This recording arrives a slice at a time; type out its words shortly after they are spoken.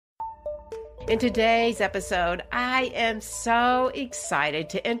In today's episode, I am so excited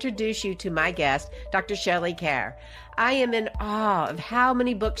to introduce you to my guest, Dr. Shelley Kaehr. I am in awe of how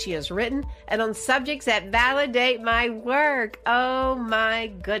many books she has written and on subjects that validate my work. Oh my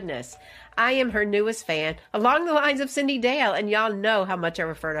goodness. I am her newest fan, along the lines of Cyndi Dale, and y'all know how much I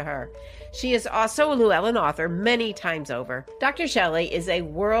refer to her. She is also a Llwellyn author many times over. Dr. Shelley is a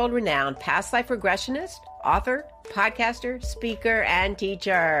world-renowned past-life regressionist, author, podcaster, speaker, and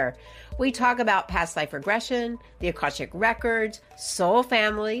teacher. We talk about past-life regression, the Akashic Records, soul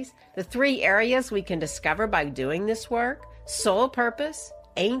families, the 3 areas we can discover by doing this work, soul purpose,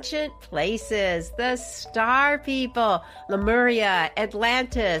 ancient places, the star people, Lemuria,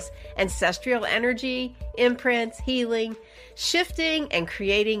 Atlantis, ancestral energy, imprints, healing, shifting, and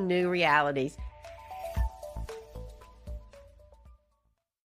creating new realities.